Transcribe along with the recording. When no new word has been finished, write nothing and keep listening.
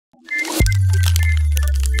Hello,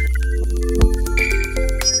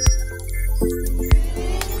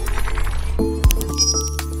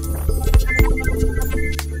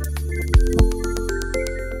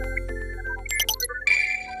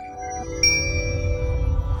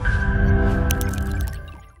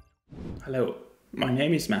 my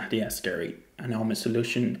name is Mahdi Askari and I'm a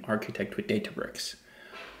solution architect with Databricks.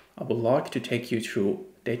 I would like to take you through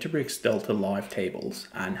Databricks Delta Live tables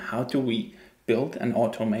and how do we build and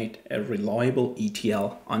automate a reliable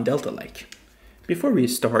ETL on Delta Lake. Before we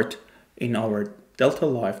start in our Delta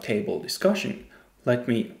Live table discussion, let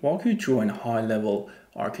me walk you through a high-level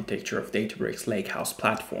architecture of Databricks Lakehouse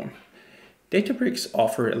platform. Databricks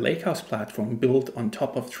offer a Lakehouse platform built on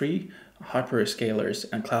top of 3 hyperscalers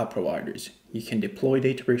and cloud providers. You can deploy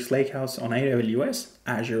Databricks Lakehouse on AWS,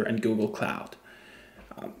 Azure, and Google Cloud.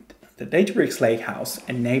 The Databricks Lakehouse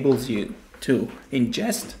enables you to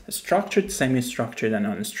ingest structured, semi-structured, and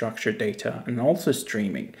unstructured data, and also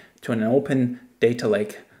streaming to an open data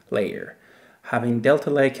lake layer. Having Delta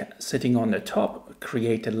Lake sitting on the top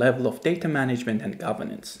create a level of data management and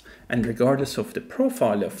governance. And regardless of the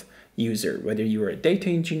profile of user, whether you're a data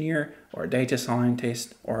engineer or a data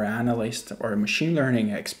scientist or an analyst or a machine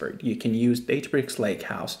learning expert, you can use Databricks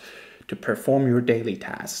Lakehouse to perform your daily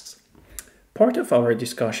tasks. Part of our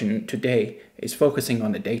discussion today is focusing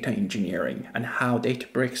on the data engineering and how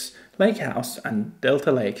Databricks Lakehouse and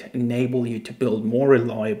Delta Lake enable you to build more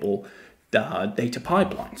reliable data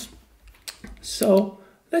pipelines. So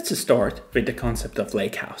let's start with the concept of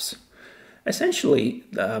Lakehouse. Essentially,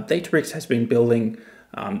 Databricks has been building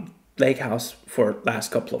Lakehouse for the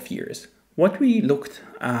last couple of years. What we looked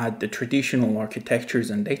at the traditional architectures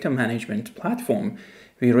and data management platform,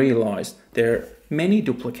 we realized there are many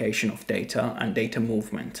duplication of data and data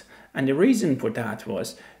movement. And the reason for that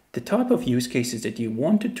was the type of use cases that you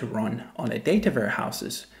wanted to run on a data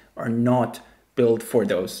warehouses are not built for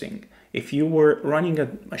those things. If you were running a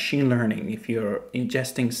machine learning, if you're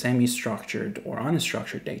ingesting semi-structured or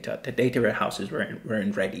unstructured data, the data warehouses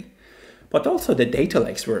weren't ready. But also the data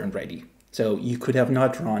lakes weren't ready. So you could have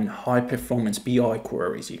not run high performance BI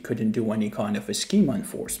queries. You couldn't do any kind of a schema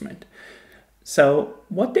enforcement. So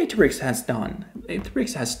what Databricks has done,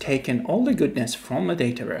 Databricks has taken all the goodness from a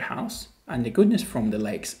data warehouse and the goodness from the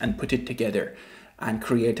lakes and put it together and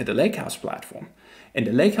created a Lakehouse platform. In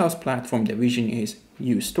the Lakehouse platform, the vision is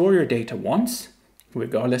you store your data once,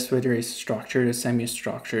 regardless whether it's structured,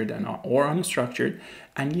 semi-structured, or unstructured,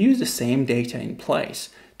 and use the same data in place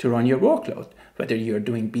to run your workload, whether you're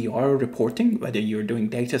doing BI reporting, whether you're doing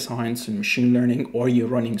data science and machine learning, or you're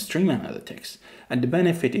running stream analytics. And the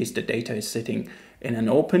benefit is the data is sitting in an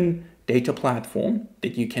open data platform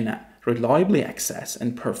that you can reliably access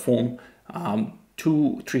and perform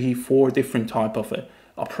 2, 3, 4 different type of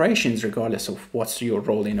operations, regardless of what's your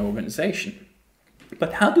role in organization.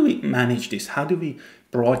 But how do we manage this? How do we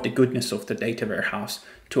bring the goodness of the data warehouse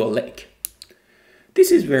to a lake? This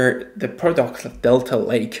is where the product of Delta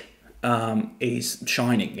Lake is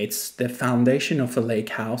shining. It's the foundation of a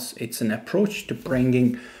lakehouse. It's an approach to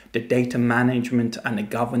bringing the data management and the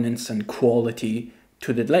governance and quality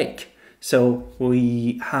to the lake. So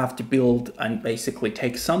we have to build and basically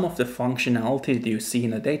take some of the functionality that you see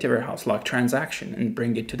in a data warehouse like transaction and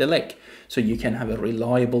bring it to the lake. So you can have a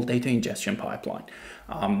reliable data ingestion pipeline.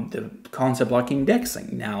 The concept like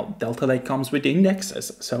indexing. Now Delta Lake comes with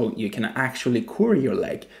indexes, so you can actually query your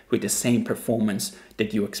lake with the same performance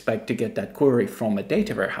that you expect to get that query from a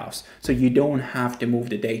data warehouse. So you don't have to move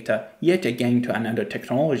the data yet again to another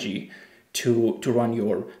technology to run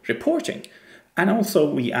your reporting. And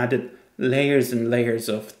also we added layers and layers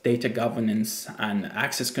of data governance and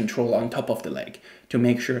access control on top of the lake to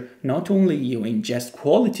make sure not only you ingest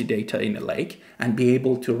quality data in the lake and be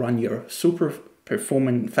able to run your super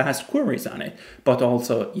performant fast queries on it, but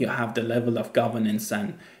also you have the level of governance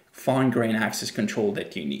and fine-grained access control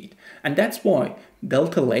that you need. And that's why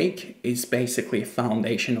Delta Lake is basically a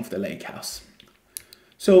foundation of the Lakehouse.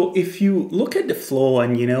 So if you look at the flow,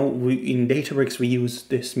 and in Databricks we use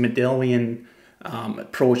this medallion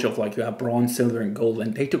approach of like you have bronze, silver, and gold,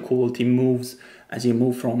 and data quality moves as you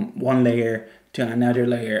move from one layer to another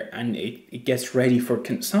layer and it gets ready for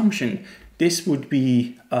consumption. This would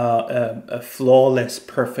be a flawless,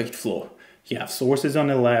 perfect flow. You have sources on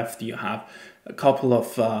the left, you have a couple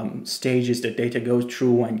of stages that data goes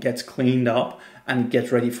through and gets cleaned up and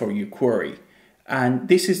gets ready for your query. And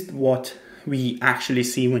this is what we actually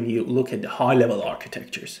see when you look at the high-level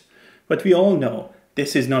architectures. But we all know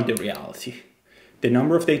this is not the reality. The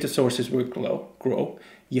number of data sources will grow.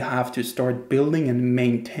 You have to start building and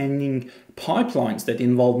maintaining pipelines that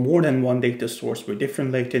involve more than one data source with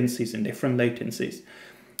different latencies and different latencies.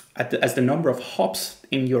 as the number of hops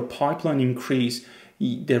in your pipeline increase,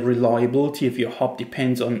 the reliability of your hop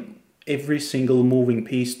depends on every single moving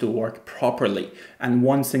piece to work properly. And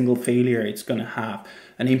one single failure, it's going to have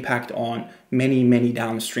an impact on many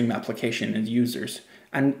downstream application and users.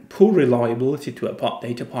 And poor reliability to a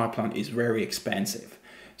data pipeline is very expensive.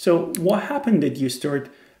 So what happened that you start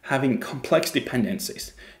having complex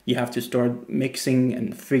dependencies? You have to start mixing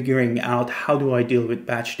and figuring out, how do I deal with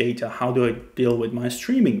batch data? How do I deal with my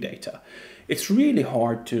streaming data? It's really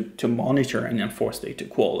hard to monitor and enforce data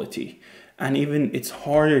quality. And even it's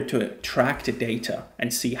harder to track the data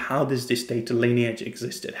and see how does this data lineage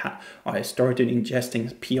existed. How I started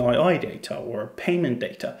ingesting PII data or payment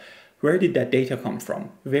data. Where did that data come from?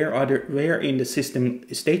 Where in the system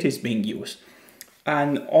this data is being used?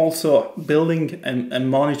 And also building and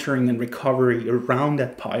monitoring and recovery around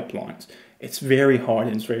that pipelines. It's very hard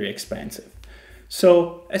and it's very expensive.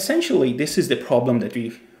 So essentially, this is the problem that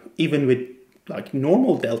even with like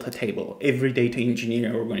normal Delta table, every data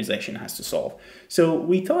engineering organization has to solve. So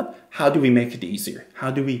we thought, how do we make it easier?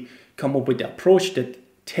 How do we come up with the approach that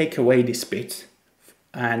take away this bit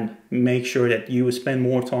and make sure that you spend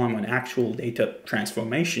more time on actual data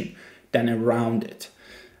transformation than around it?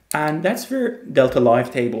 And that's where Delta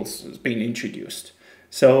Live Tables has been introduced.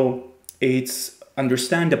 So it's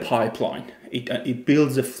understand the pipeline. It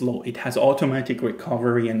builds a flow. It has automatic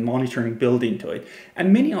recovery and monitoring built into it,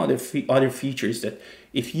 and many other features that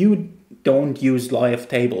if you don't use live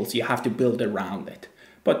tables, you have to build around it.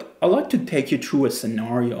 But I'd like to take you through a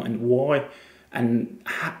scenario and why, and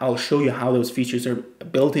I'll show you how those features are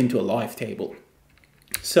built into a live table.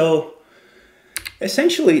 So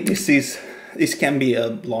essentially, this can be a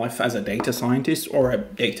life as a data scientist or a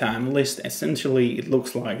data analyst. Essentially, it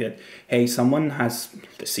looks like that, hey,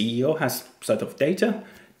 the CEO has a set of data,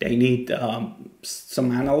 they need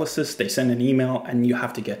some analysis, they send an email, and you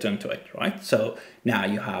have to get into it, right? So now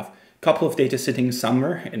you have a couple of data sitting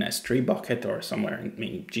somewhere in S3 bucket or somewhere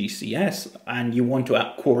in GCS, and you want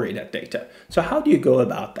to query that data. So how do you go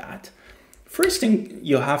about that? First thing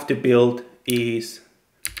you have to build is,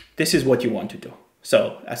 this is what you want to do.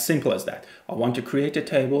 So as simple as that. I want to create a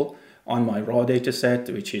table on my raw data set,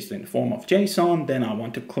 which is in the form of JSON. Then I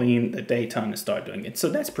want to clean the data and start doing it. So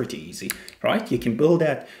that's pretty easy, right? You can build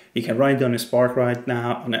that. You can run it on a Spark right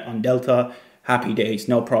now on Delta. Happy days,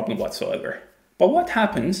 no problem whatsoever. But what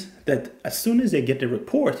happens that as soon as they get the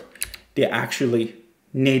report, they actually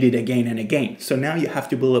need it again and again. So now you have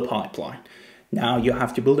to build a pipeline. Now you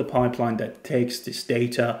have to build a pipeline that takes this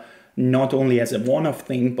data not only as a one-off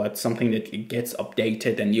thing, but something that it gets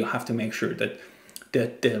updated, and you have to make sure that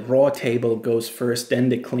the raw table goes first, then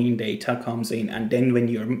the clean data comes in, and then when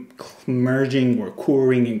you're merging or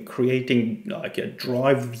querying and creating like a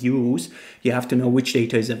drive views, you have to know which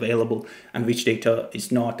data is available and which data is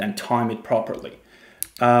not, and time it properly.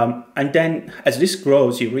 And then as this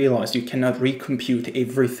grows, you realize you cannot recompute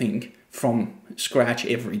everything from scratch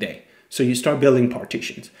every day. So you start building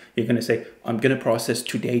partitions. You're going to say, I'm going to process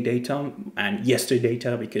today data and yesterday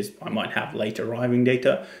data because I might have late arriving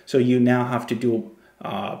data. So you now have to do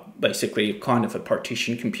basically kind of a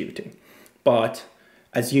partition computing. But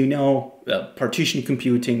as you know, partition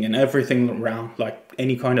computing and everything around, like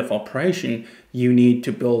any kind of operation, you need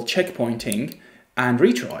to build checkpointing and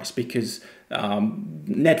retries because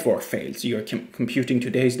network fails. You're computing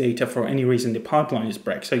today's data for any reason, the pipeline is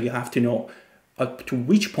break. So you have to know up to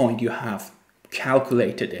which point you have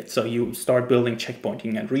calculated it. So you start building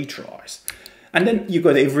checkpointing and retries. And then you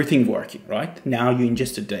got everything working, right? Now you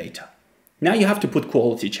ingest the data. Now you have to put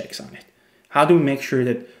quality checks on it. How do we make sure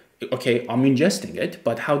that, okay, I'm ingesting it,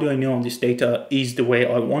 but how do I know this data is the way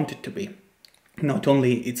I want it to be? Not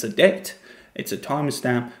only it's a date, it's a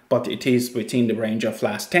timestamp, but it is within the range of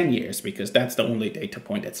last 10 years because that's the only data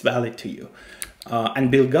point that's valid to you. And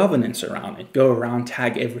build governance around it. Go around,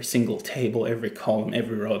 tag every single table, every column,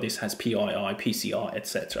 every row. This has PII, PCI,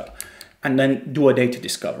 etc. And then do a data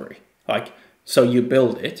discovery. Like, so you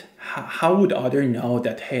build it. How would others know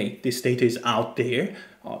that, hey, this data is out there?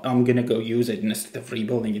 I'm going to go use it instead of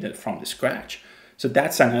rebuilding it from the scratch. So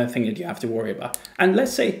that's another thing that you have to worry about. And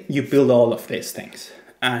let's say you build all of these things.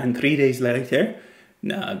 And 3 days later,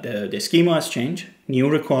 the schema has changed. New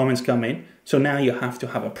requirements come in. So now you have to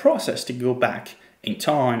have a process to go back in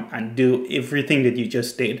time and do everything that you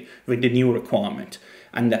just did with the new requirement,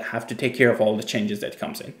 and that have to take care of all the changes that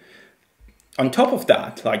comes in. On top of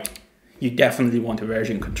that, like, you definitely want a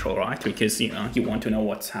version control, right? Because you want to know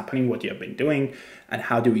what's happening, what you have been doing, and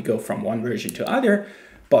how do we go from one version to other.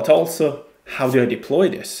 But also, how do I deploy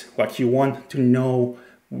this? Like, you want to know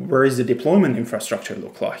where is the deployment infrastructure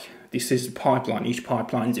look like? This is a pipeline. Each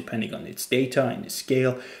pipeline, depending on its data and its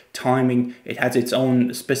scale, timing, it has its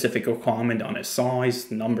own specific requirement on its size,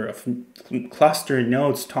 number of cluster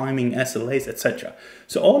nodes, timing, SLAs, etc.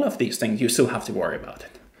 So all of these things, you still have to worry about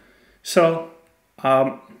it. So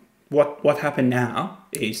what happened now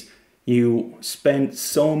is you spend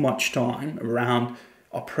so much time around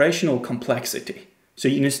operational complexity. So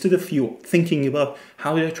instead of you thinking about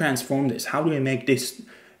how do I transform this, how do I make this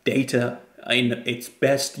data in its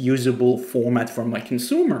best usable format for my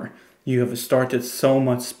consumer, you have spent so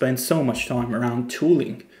much time around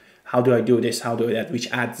tooling. How do I do this? How do I do that? Which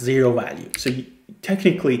adds zero value. So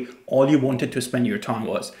technically, all you wanted to spend your time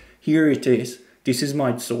was, here it is. This is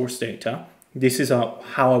my source data. This is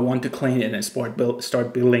how I want to clean it and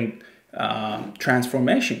start building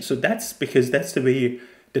transformation. So that's because that's the way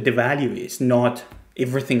that the value is, not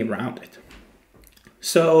everything around it.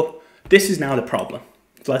 So this is now the problem.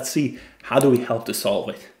 Let's see, how do we help to solve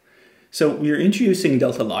it? So we're introducing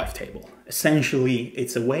Delta Live Table. Essentially,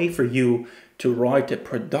 it's a way for you to write a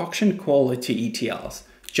production quality ETLs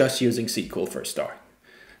just using SQL for a start.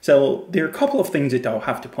 So there are a couple of things that I'll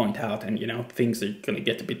have to point out, and things are going to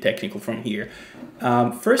get a bit technical from here.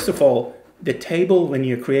 First of all, the table, when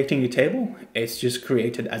you're creating a table, it's just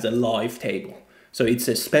created as a live table. So it's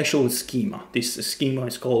a special schema. This schema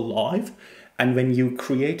is called live. And when you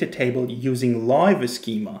create a table using live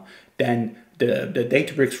schema, then the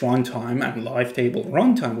Databricks runtime and live table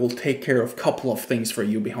runtime will take care of a couple of things for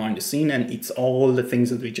you behind the scene. And it's all the things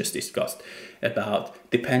that we just discussed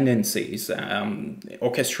about dependencies,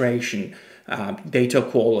 orchestration, data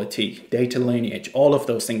quality, data lineage, all of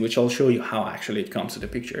those things, which I'll show you how actually it comes to the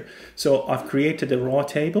picture. So I've created a raw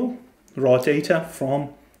table, raw data from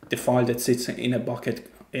the file that sits in a bucket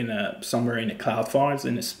somewhere in the cloud files.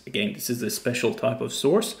 And again, this is a special type of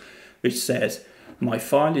source, which says my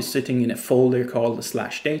file is sitting in a folder called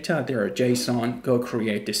 /data. There are JSON. Go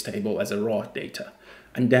create this table as a raw data.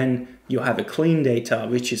 And then you have a clean data,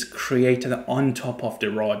 which is created on top of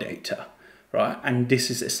the raw data, right? And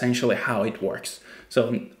this is essentially how it works.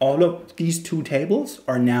 So all of these two tables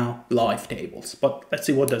are now live tables. But let's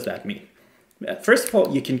see, what does that mean? First of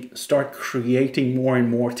all, you can start creating more and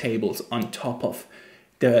more tables on top of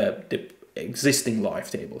the existing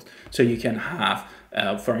live tables. So you can have,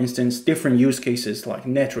 for instance, different use cases like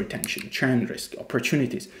net retention, churn risk,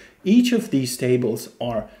 opportunities. Each of these tables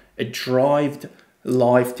are a derived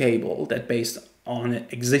live table that based on an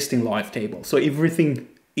existing live table. So everything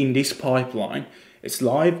in this pipeline, it's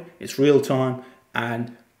live, it's real time, and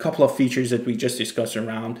a couple of features that we just discussed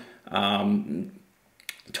around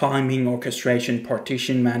timing, orchestration,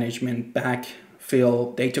 partition management,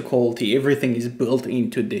 backfill, data quality, everything is built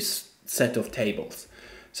into this set of tables.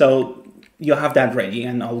 So you have that ready,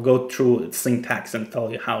 and I'll go through syntax and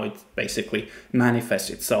tell you how it basically manifests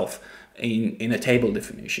itself in a table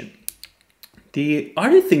definition. The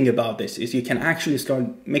other thing about this is you can actually start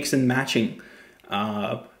mix and matching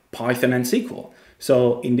Python and SQL.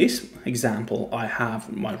 So in this example, I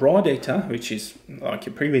have my raw data, which is like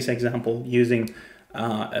a previous example, using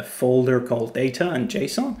a folder called data and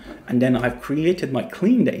JSON, and then I've created my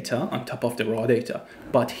clean data on top of the raw data.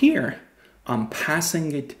 But here I'm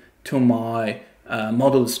passing it to my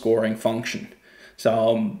model scoring function.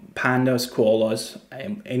 So pandas, koalas,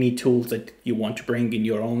 any tools that you want to bring in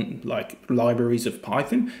your own like libraries of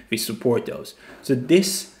Python, we support those. So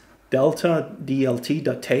this delta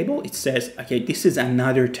dlt.table, it says, okay, this is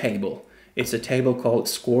another table. It's a table called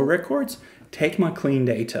score records. Take my clean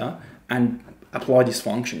data and apply this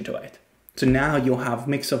function to it. So now you'll have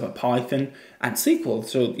mix of a Python and SQL,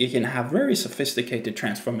 so you can have very sophisticated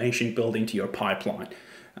transformation built into your pipeline.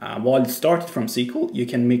 While it started from SQL, you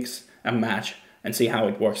can mix and match and see how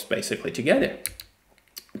it works basically together.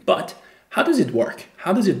 But how does it work?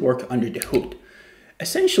 How does it work under the hood?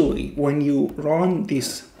 Essentially, when you run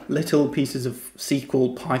these little pieces of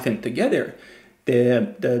SQL Python together,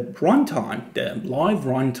 the runtime, the live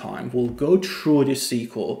runtime will go through the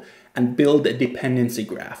SQL and build a dependency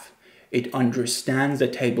graph. It understands the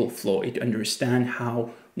table flow. It understands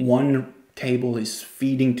how one table is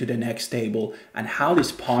feeding to the next table and how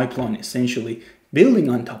this pipeline essentially building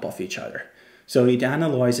on top of each other. So it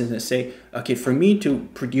analyzes and say, okay, for me to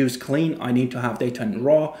produce clean, I need to have data in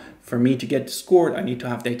raw. For me to get scored, I need to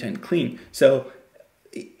have data in clean. So,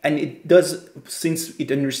 and it does, since it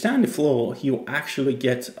understands the flow, you actually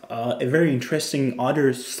get a very interesting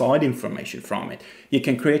other side information from it. You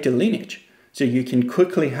can create a lineage. So you can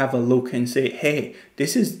quickly have a look and say, hey,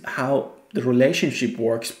 this is how the relationship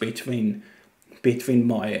works between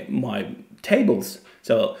my tables.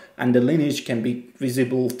 So, and the lineage can be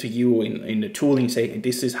visible to you in the tooling, say,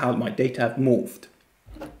 this is how my data have moved.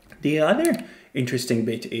 The other interesting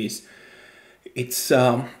bit is it's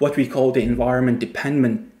what we call the environment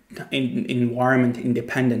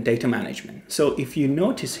independent data management. So if you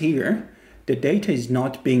notice here, the data is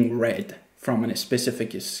not being read from a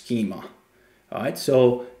specific schema. All right,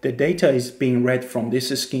 so the data is being read from this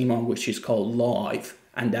schema, which is called live,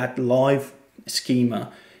 and that live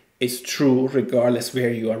schema is true regardless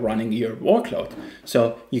where you are running your workload.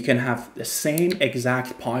 So you can have the same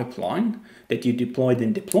exact pipeline that you deployed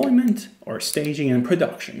in deployment or staging and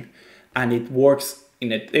production, and it works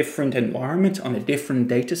in a different environment on a different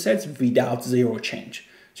data sets without zero change.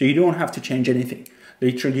 So you don't have to change anything.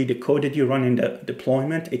 Literally, the code that you run in the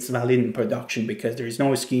deployment, it's valid in production because there is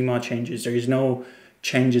no schema changes, there is no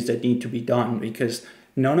changes that need to be done because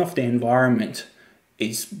none of the environment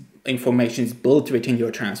information is built within your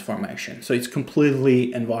transformation. So it's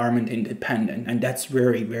completely environment independent, and that's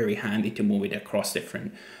very, very handy to move it across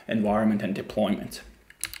different environment and deployment.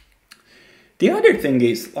 The other thing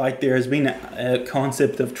is, like, there has been a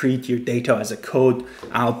concept of treat your data as a code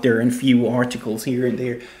out there in few articles here and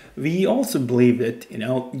there. We also believe that,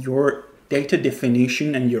 your data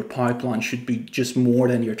definition and your pipeline should be just more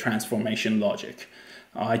than your transformation logic.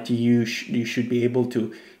 You should be able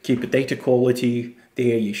to keep a data quality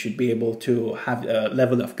there. You should be able to have a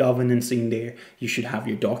level of governance in there. You should have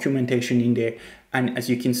your documentation in there. And as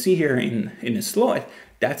you can see here in a slide,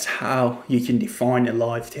 that's how you can define a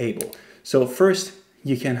live table. So first,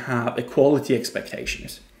 you can have a quality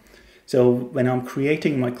expectations. So when I'm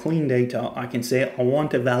creating my clean data, I can say I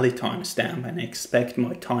want a valid timestamp and I expect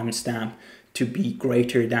my timestamp to be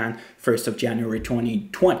greater than 1st of January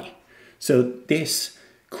 2020. So this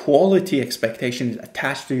quality expectation is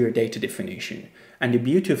attached to your data definition. And the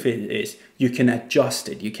beauty of it is you can adjust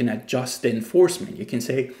it. You can adjust the enforcement. You can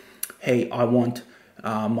say, hey, I want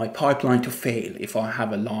my pipeline to fail if I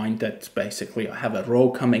have a line that's basically, I have a row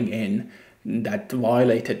coming in that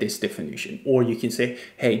violated this definition. Or you can say,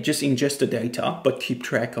 hey, just ingest the data, but keep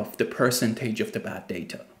track of the percentage of the bad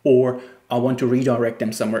data. Or I want to redirect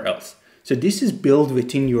them somewhere else. So this is built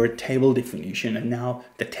within your table definition, and now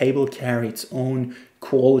the table carries its own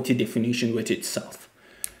quality definition with itself.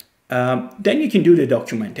 Then you can do the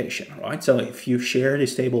documentation, right? So if you share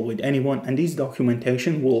this table with anyone, and this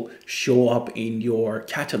documentation will show up in your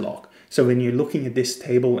catalog. So when you're looking at this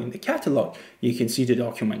table in the catalog, you can see the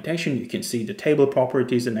documentation, you can see the table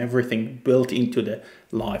properties and everything built into the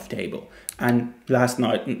live table. And last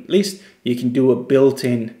but not least, you can do a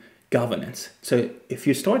built-in governance. So if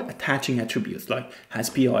you start attaching attributes like has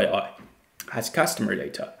PII, has customer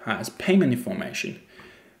data, has payment information,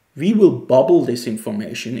 we will bubble this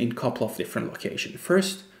information in a couple of different locations.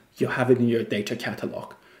 First, you have it in your data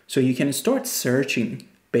catalog. So you can start searching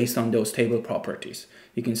based on those table properties.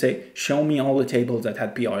 You can say, show me all the tables that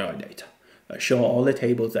had PII data. Show all the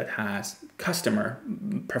tables that has customer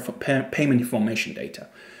payment information data.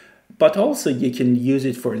 But also you can use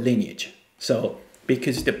it for lineage. So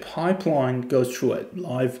because the pipeline goes through a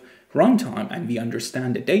live runtime and we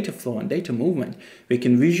understand the data flow and data movement, we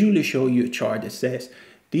can visually show you a chart that says,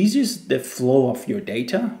 this is the flow of your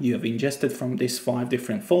data you have ingested from these 5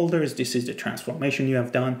 different folders. This is the transformation you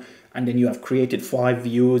have done. And then you have created 5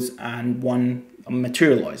 views and 1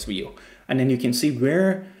 materialized view. And then you can see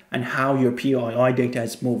where and how your PII data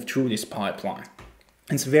has moved through this pipeline.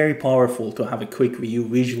 It's very powerful to have a quick view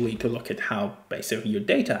visually to look at how basically your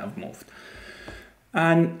data have moved.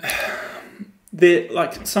 And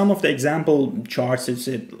some of the example charts is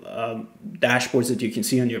dashboards that you can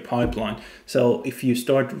see on your pipeline. So if you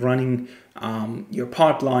start running your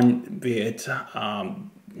pipeline with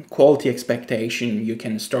quality expectation, you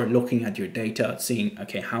can start looking at your data, seeing,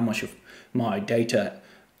 okay, how much of my data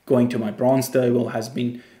going to my bronze table has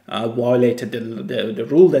been violated the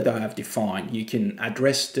rule that I have defined. You can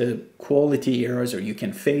address the quality errors, or you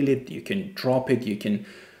can fail it, you can drop it, you can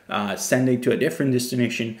send it to a different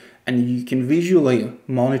destination, and you can visually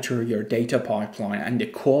monitor your data pipeline and the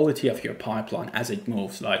quality of your pipeline as it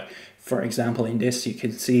moves. Like, for example, in this, you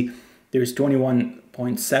can see there's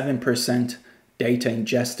 21.7% data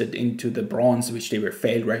ingested into the bronze, which they were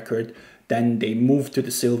failed record. Then they move to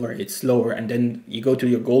the silver, it's lower. And then you go to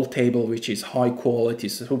your gold table, which is high quality,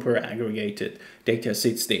 super aggregated data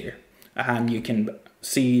sits there. And you can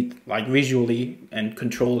see like visually and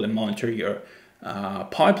control and monitor your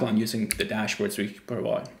pipeline using the dashboards we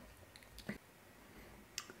provide.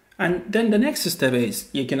 And then the next step is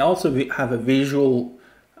you can also have a visual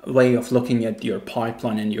way of looking at your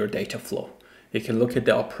pipeline and your data flow. You can look at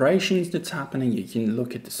the operations that's happening. You can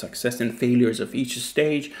look at the success and failures of each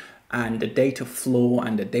stage and the data flow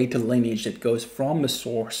and the data lineage that goes from the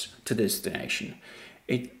source to the destination.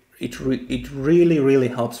 It it really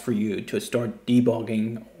helps for you to start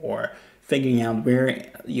debugging or figuring out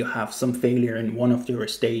where you have some failure in one of your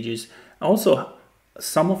stages. Also,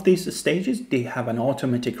 some of these stages, they have an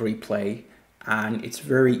automatic replay, and it's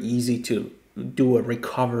very easy to do a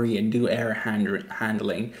recovery and do error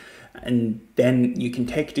handling. And then you can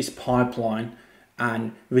take this pipeline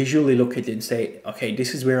and visually look at it and say, okay,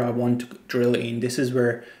 this is where I want to drill in, this is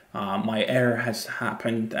where my error has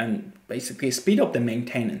happened, and basically speed up the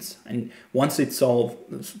maintenance. And once it's solved,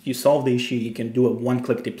 you solve the issue, you can do a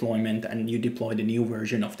one-click deployment, and you deploy the new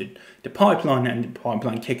version of the pipeline, and the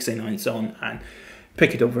pipeline kicks in on its own and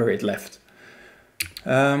pick it up where it left.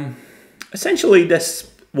 Essentially,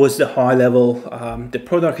 this was the high level. The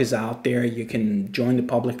product is out there. You can join the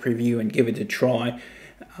public preview and give it a try.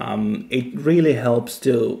 It really helps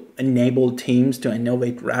to enable teams to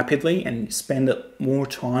innovate rapidly and spend more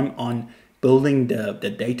time on building the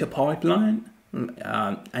data pipeline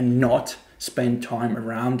and not spend time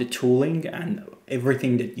around the tooling and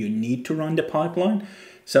everything that you need to run the pipeline.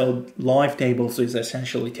 So live tables is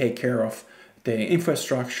essentially take care of the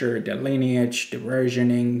infrastructure, the lineage, the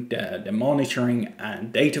versioning, the monitoring,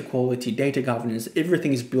 and data quality, data governance.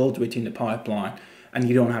 Everything is built within the pipeline, and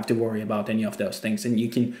you don't have to worry about any of those things. And you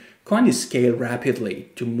can kind of scale rapidly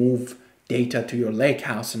to move data to your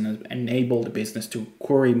lakehouse and enable the business to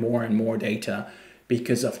query more and more data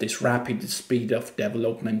because of this rapid speed of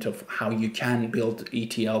development of how you can build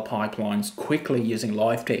ETL pipelines quickly using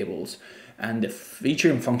live tables, and the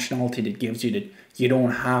feature and functionality that gives you that you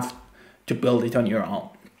don't have to build it on your own.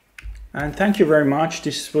 And thank you very much.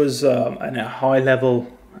 This was a high level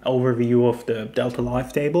overview of the Delta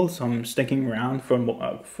Live tables. I'm sticking around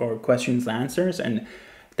for questions and answers, and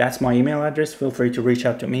that's my email address. Feel free to reach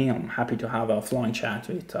out to me. I'm happy to have a offline chat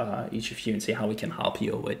with each of you and see how we can help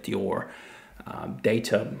you with your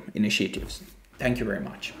data initiatives. Thank you very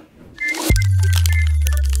much.